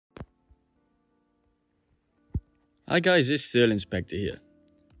Hi guys, it's Sterling Spectre here.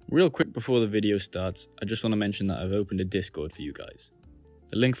 Real quick before the video starts, I just want to mention that I've opened a Discord for you guys.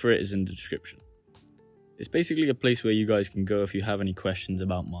 The link for it is in the description. It's basically a place where you guys can go if you have any questions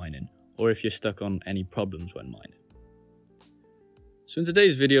about mining, or if you're stuck on any problems when mining. So in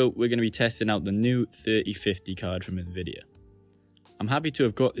today's video, we're going to be testing out the new 3050 card from Nvidia. I'm happy to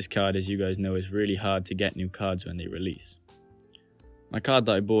have got this card, as you guys know it's really hard to get new cards when they release. My card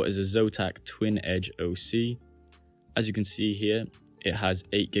that I bought is a Zotac Twin Edge OC. As you can see here, it has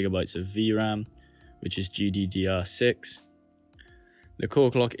 8GB of VRAM, which is GDDR6. The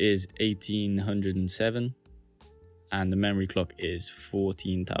core clock is 1807, and the memory clock is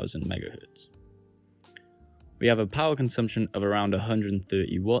 14,000 MHz. We have a power consumption of around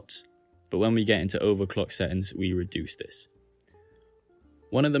 130 watts, but when we get into overclock settings, we reduce this.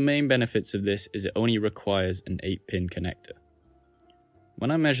 One of the main benefits of this is it only requires an 8-pin connector. When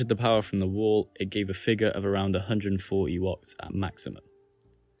I measured the power from the wall, it gave a figure of around 140 watts at maximum.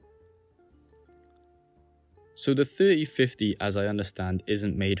 So the 3050, as I understand,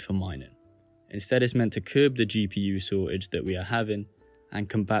 isn't made for mining. Instead, it's meant to curb the GPU shortage that we are having and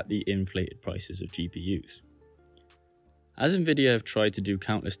combat the inflated prices of GPUs. As Nvidia have tried to do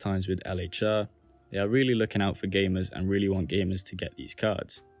countless times with LHR, they are really looking out for gamers and really want gamers to get these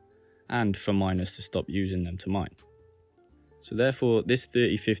cards, and for miners to stop using them to mine. So therefore, this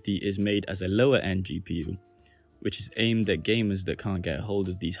 3050 is made as a lower end GPU, which is aimed at gamers that can't get a hold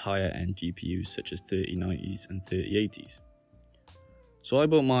of these higher end GPUs such as 3090s and 3080s. So I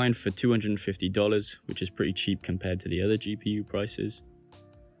bought mine for $250, which is pretty cheap compared to the other GPU prices.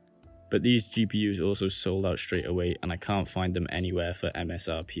 But these GPUs also sold out straight away and I can't find them anywhere for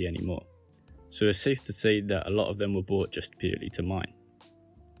MSRP anymore. So it's safe to say that a lot of them were bought just purely to mine.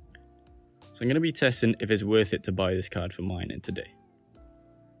 So I'm going to be testing if it's worth it to buy this card for mining today.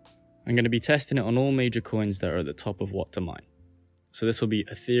 I'm going to be testing it on all major coins that are at the top of what to mine. So this will be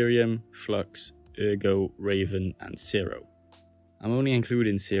Ethereum, FLUX, ERGO, RVN and SERO. I'm only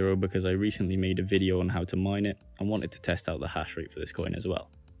including SERO because I recently made a video on how to mine it and wanted to test out the hash rate for this coin as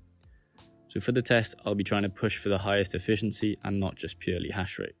well. So for the test, I'll be trying to push for the highest efficiency and not just purely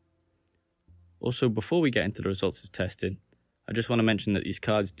hash rate. Also, before we get into the results of testing, I just want to mention that these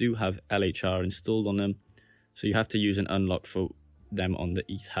cards do have LHR installed on them, so you have to use an unlock for them on the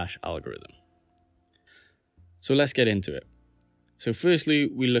ETH hash algorithm. So let's get into it. So firstly,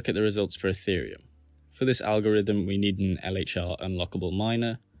 we look at the results for Ethereum. For this algorithm, we need an LHR unlockable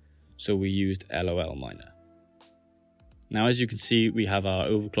miner, so we used LOL miner. Now as you can see, we have our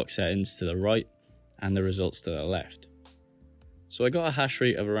overclock settings to the right and the results to the left. So I got a hash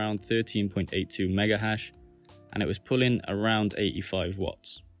rate of around 13.82 megahash, and it was pulling around 85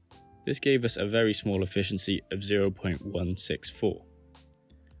 watts. This gave us a very small efficiency of 0.164.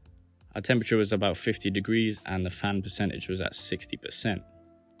 Our temperature was about 50 degrees and the fan percentage was at 60%.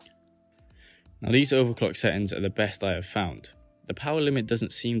 Now these overclock settings are the best I have found. The power limit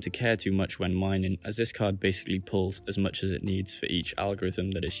doesn't seem to care too much when mining, as this card basically pulls as much as it needs for each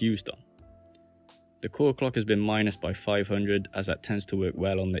algorithm that it's used on. The core clock has been minus by 500, as that tends to work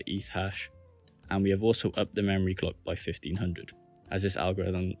well on the ETH hash, and we have also upped the memory clock by 1500, as this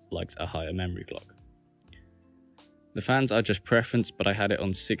algorithm likes a higher memory clock. The fans are just preference, but I had it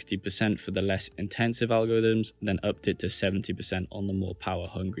on 60% for the less intensive algorithms, then upped it to 70% on the more power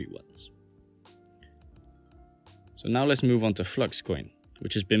hungry ones. So now let's move on to FLUX coin,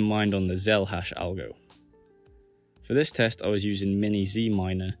 which has been mined on the Zell hash algo. For this test I was using Mini Z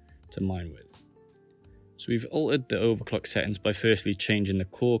miner to mine with. So we've altered the overclock settings by firstly changing the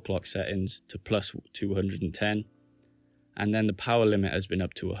core clock settings to plus 210, and then the power limit has been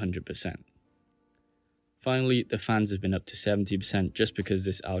up to 100%. Finally, the fans have been up to 70% just because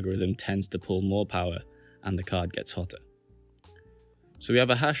this algorithm tends to pull more power and the card gets hotter. So we have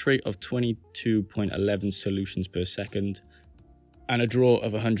a hash rate of 22.11 solutions per second and a draw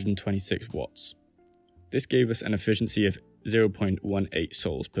of 126 watts. This gave us an efficiency of 0.18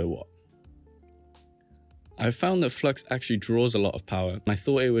 sols per watt. I've found that FLUX actually draws a lot of power, and I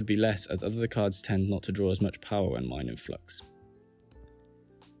thought it would be less, as other cards tend not to draw as much power when mining FLUX.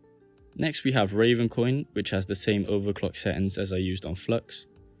 Next we have RVN coin, which has the same overclock settings as I used on FLUX.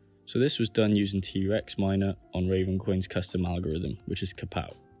 So this was done using T-Rex miner on RVN coin's custom algorithm, which is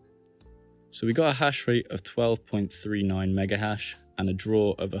Kapow. So we got a hash rate of 12.39 megahash and a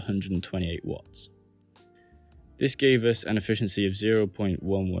draw of 128 watts. This gave us an efficiency of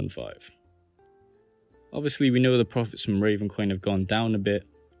 0.115. Obviously we know the profits from RVN coin have gone down a bit,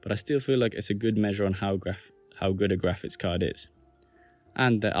 but I still feel like it's a good measure on how good a graphics card is.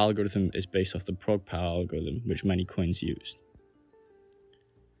 And the algorithm is based off the prog power algorithm, which many coins used.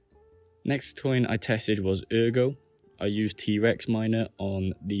 Next coin I tested was ERGO, I used T-Rex miner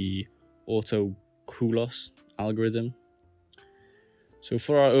on the autoculos algorithm. So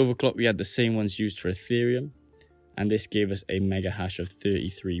for our overclock, we had the same ones used for Ethereum, and this gave us a mega hash of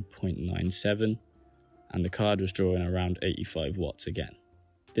 33.97, and the card was drawing around 85 watts again.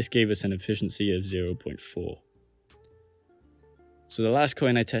 This gave us an efficiency of 0.4. So the last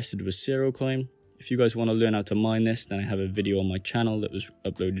coin I tested was SERO coin. If you guys want to learn how to mine this, then I have a video on my channel that was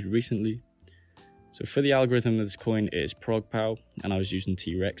uploaded recently. So for the algorithm of this coin, it is ProgPow, and I was using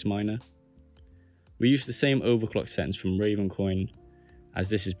T-Rex miner. We used the same overclock settings from Raven coin, as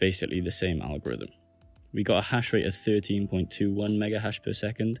this is basically the same algorithm. We got a hash rate of 13.21 mega hash per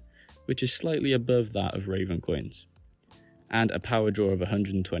second, which is slightly above that of Raven coins, and a power draw of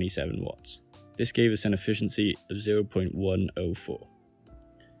 127 watts. This gave us an efficiency of 0.104.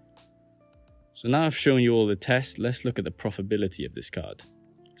 So now I've shown you all the tests, let's look at the profitability of this card.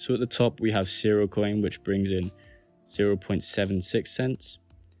 So at the top we have SERO coin, which brings in 0.76 cents,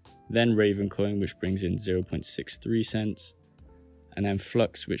 then Raven coin, which brings in 0.63 cents, and then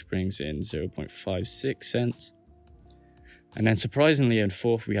FLUX, which brings in 0.56 cents. And then surprisingly in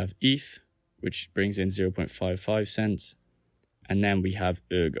fourth we have ETH, which brings in 0.55 cents, and then we have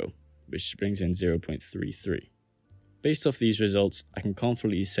ERGO, which brings in 0.33. Based off these results, I can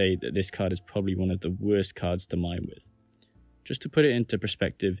confidently say that this card is probably one of the worst cards to mine with. Just to put it into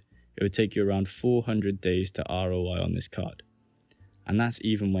perspective, it would take you around 400 days to ROI on this card, and that's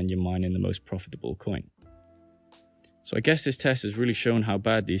even when you're mining the most profitable coin. So I guess this test has really shown how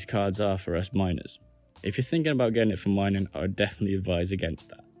bad these cards are for us miners. If you're thinking about getting it for mining, I would definitely advise against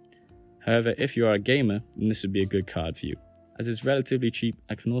that. However, if you are a gamer, then this would be a good card for you, as it's relatively cheap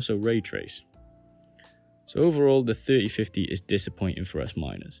and can also ray trace. So overall, the 3050 is disappointing for us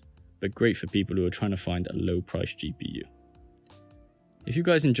miners, but great for people who are trying to find a low price GPU. If you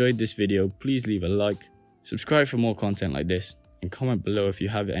guys enjoyed this video, please leave a like, subscribe for more content like this, and comment below if you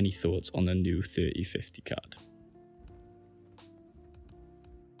have any thoughts on the new 3050 card.